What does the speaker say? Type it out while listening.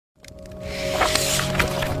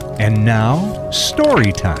And now,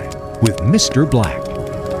 story time with Mr. Black.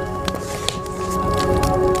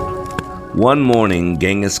 One morning,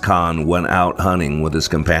 Genghis Khan went out hunting with his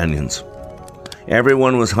companions.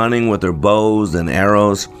 Everyone was hunting with their bows and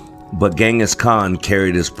arrows, but Genghis Khan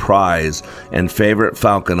carried his prize and favorite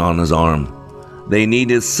falcon on his arm. They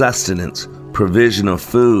needed sustenance, provision of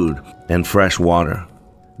food, and fresh water.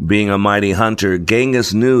 Being a mighty hunter,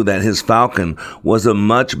 Genghis knew that his falcon was a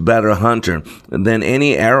much better hunter than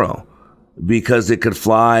any arrow because it could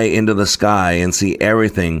fly into the sky and see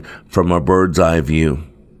everything from a bird's eye view.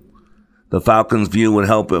 The falcon's view would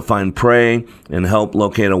help it find prey and help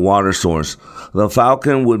locate a water source. The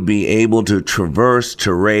falcon would be able to traverse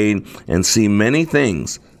terrain and see many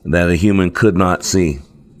things that a human could not see.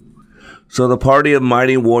 So the party of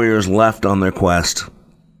mighty warriors left on their quest.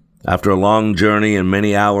 After a long journey and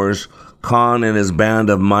many hours, Khan and his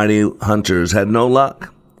band of mighty hunters had no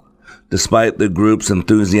luck. Despite the group's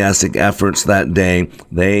enthusiastic efforts that day,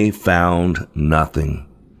 they found nothing.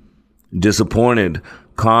 Disappointed,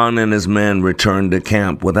 Khan and his men returned to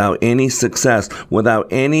camp without any success, without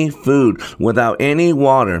any food, without any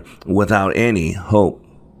water, without any hope.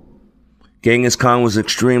 Genghis Khan was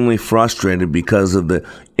extremely frustrated because of the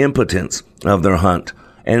impotence of their hunt,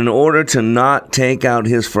 and in order to not take out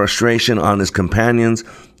his frustration on his companions,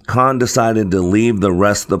 Khan decided to leave the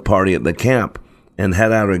rest of the party at the camp and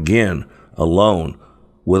head out again, alone,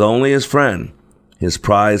 with only his friend, his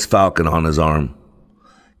prized falcon on his arm.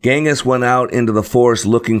 Genghis went out into the forest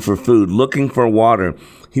looking for food, looking for water.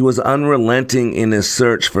 He was unrelenting in his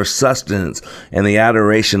search for sustenance and the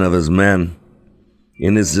adoration of his men.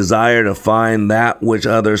 In his desire to find that which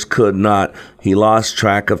others could not, he lost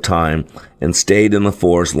track of time and stayed in the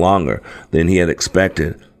forest longer than he had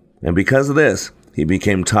expected. And because of this, he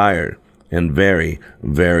became tired and very,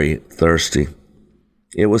 very thirsty.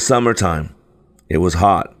 It was summertime. It was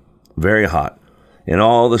hot, very hot, and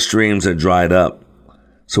all the streams had dried up,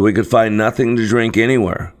 so he could find nothing to drink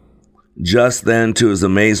anywhere. Just then, to his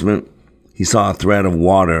amazement, he saw a thread of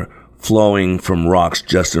water flowing from rocks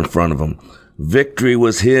just in front of him. Victory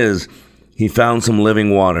was his. He found some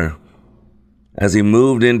living water. As he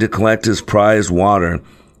moved in to collect his prized water,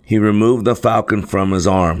 he removed the falcon from his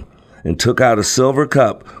arm and took out a silver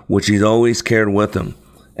cup, which he'd always carried with him.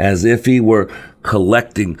 As if he were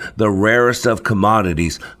collecting the rarest of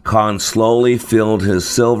commodities, Khan slowly filled his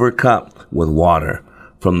silver cup with water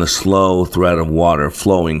from the slow thread of water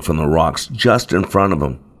flowing from the rocks just in front of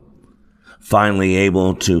him. Finally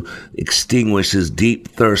able to extinguish his deep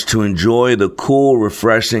thirst to enjoy the cool,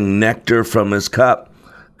 refreshing nectar from his cup,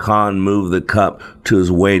 Khan moved the cup to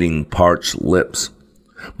his waiting, parched lips.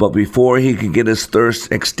 But before he could get his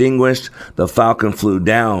thirst extinguished, the falcon flew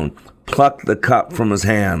down, plucked the cup from his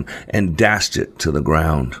hand, and dashed it to the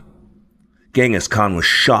ground. Genghis Khan was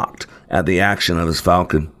shocked at the action of his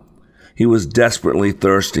falcon. He was desperately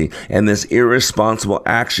thirsty, and this irresponsible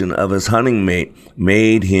action of his hunting mate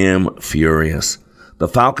made him furious. The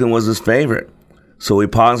falcon was his favorite, so he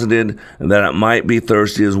posited that it might be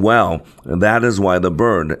thirsty as well, and that is why the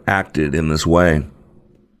bird acted in this way.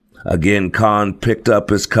 Again, Khan picked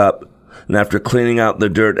up his cup, and after cleaning out the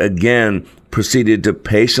dirt again, proceeded to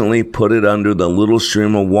patiently put it under the little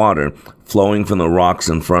stream of water flowing from the rocks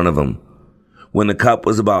in front of him. When the cup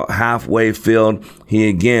was about halfway filled, he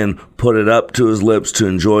again put it up to his lips to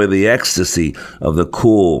enjoy the ecstasy of the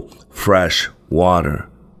cool, fresh water.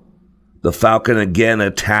 The falcon again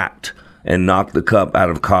attacked and knocked the cup out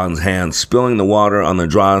of Khan's hand, spilling the water on the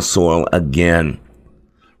dry soil again.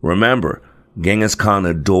 Remember, Genghis Khan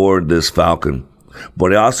adored this falcon,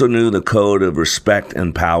 but he also knew the code of respect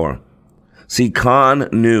and power. See, Khan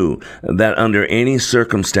knew that under any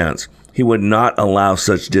circumstance, he would not allow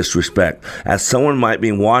such disrespect, as someone might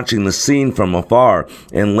be watching the scene from afar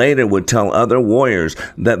and later would tell other warriors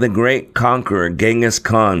that the great conqueror Genghis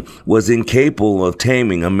Khan was incapable of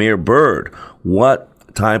taming a mere bird. What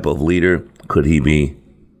type of leader could he be?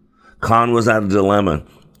 Khan was at a dilemma.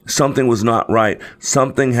 Something was not right.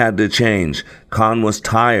 Something had to change. Khan was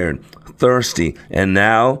tired, thirsty, and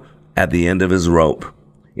now at the end of his rope.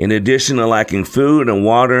 In addition to lacking food and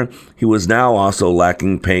water, he was now also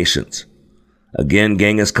lacking patience. Again,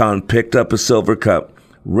 Genghis Khan picked up a silver cup,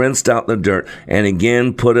 rinsed out the dirt, and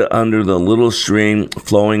again put it under the little stream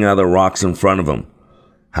flowing out of the rocks in front of him.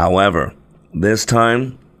 However, this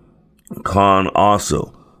time, Khan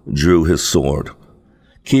also drew his sword,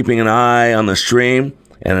 keeping an eye on the stream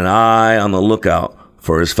and an eye on the lookout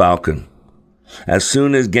for his falcon. As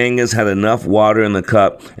soon as Genghis had enough water in the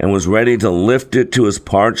cup and was ready to lift it to his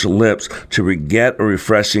parched lips to get a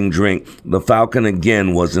refreshing drink, the falcon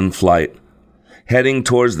again was in flight. heading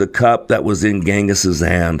towards the cup that was in Genghis's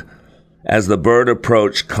hand. As the bird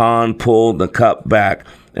approached, Khan pulled the cup back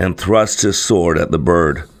and thrust his sword at the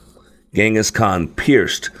bird. Genghis Khan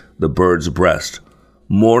pierced the bird's breast,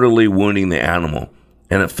 mortally wounding the animal,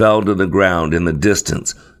 and it fell to the ground in the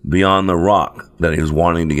distance beyond the rock that he was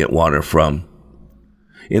wanting to get water from.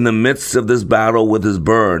 In the midst of this battle with his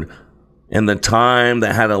bird and the time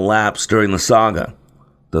that had elapsed during the saga,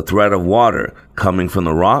 the threat of water coming from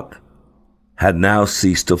the rock had now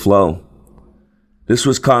ceased to flow. This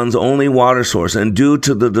was Khan's only water source, and due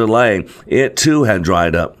to the delay, it too had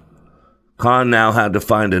dried up. Khan now had to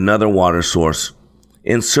find another water source.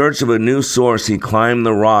 In search of a new source, he climbed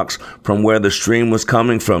the rocks from where the stream was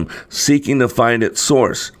coming from, seeking to find its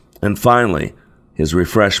source, and finally, his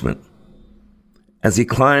refreshment. As he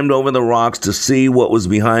climbed over the rocks to see what was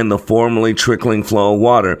behind the formerly trickling flow of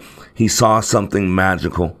water, he saw something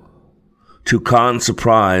magical. To Khan's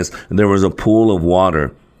surprise, there was a pool of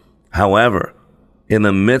water. However, in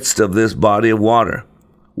the midst of this body of water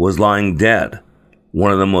was lying dead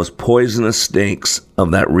one of the most poisonous snakes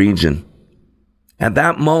of that region. At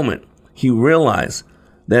that moment, he realized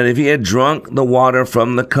that if he had drunk the water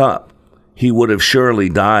from the cup, he would have surely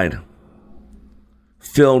died.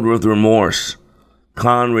 Filled with remorse,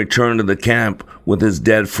 Khan returned to the camp with his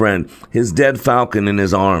dead friend, his dead falcon in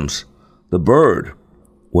his arms. The bird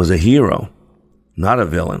was a hero, not a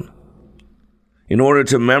villain. In order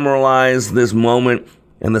to memorialize this moment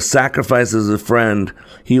and the sacrifices of a friend,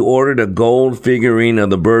 he ordered a gold figurine of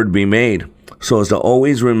the bird be made so as to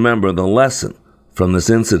always remember the lesson from this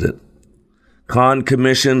incident. Khan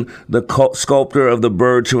commissioned the sculptor of the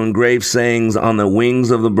bird to engrave sayings on the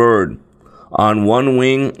wings of the bird. On one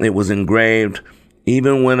wing it was engraved,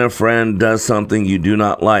 "Even when a friend does something you do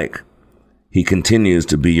not like, he continues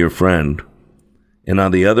to be your friend." And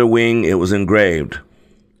on the other wing it was engraved,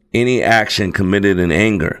 "Any action committed in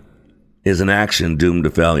anger is an action doomed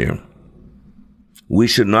to failure." We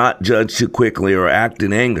should not judge too quickly or act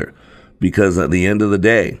in anger, because at the end of the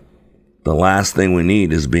day, the last thing we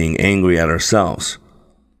need is being angry at ourselves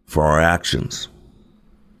for our actions.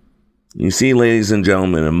 You see, ladies and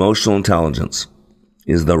gentlemen, emotional intelligence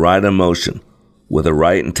is the right emotion with the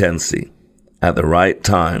right intensity at the right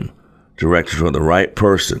time, directed toward the right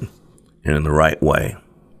person and in the right way.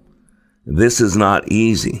 This is not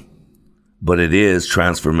easy, but it is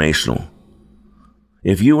transformational.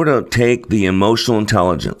 If you were to take the emotional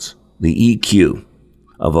intelligence, the EQ,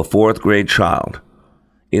 of a fourth grade child,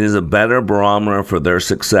 it is a better barometer for their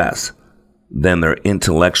success than their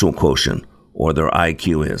intellectual quotient or their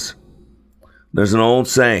IQ is. There's an old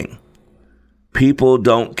saying, people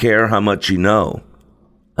don't care how much you know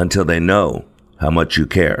until they know how much you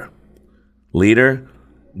care. Leader,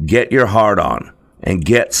 get your heart on and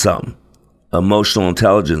get some emotional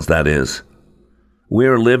intelligence, that is. We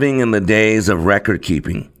are living in the days of record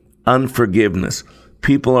keeping, unforgiveness.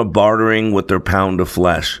 People are bartering with their pound of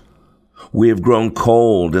flesh. We have grown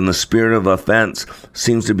cold, and the spirit of offense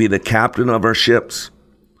seems to be the captain of our ships.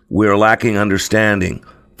 We are lacking understanding,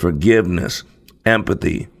 forgiveness,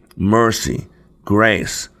 empathy, mercy,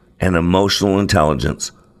 grace, and emotional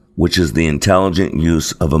intelligence, which is the intelligent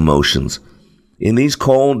use of emotions. In these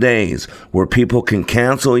cold days where people can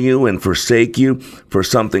cancel you and forsake you for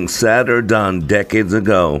something said or done decades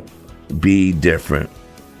ago, be different.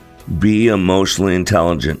 Be emotionally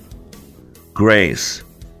intelligent. Grace,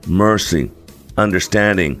 mercy,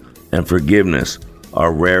 understanding, and forgiveness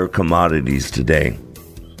are rare commodities today.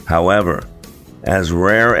 However, as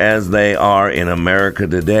rare as they are in America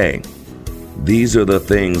today, these are the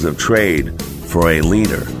things of trade for a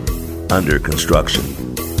leader under construction.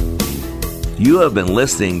 You have been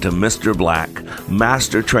listening to Mr. Black,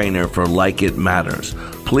 Master Trainer for Like It Matters.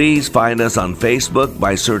 Please find us on Facebook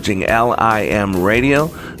by searching LIM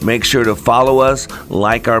Radio. Make sure to follow us,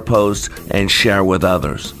 like our posts, and share with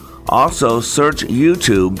others. Also, search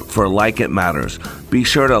YouTube for Like It Matters. Be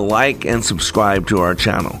sure to like and subscribe to our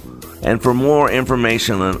channel. And for more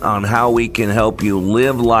information on how we can help you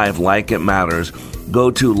live life like it matters,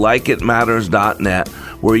 go to likeitmatters.net,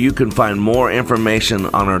 where you can find more information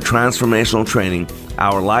on our transformational training,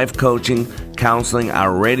 our life coaching, counseling,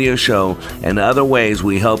 our radio show, and other ways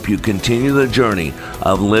we help you continue the journey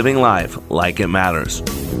of living life like it matters.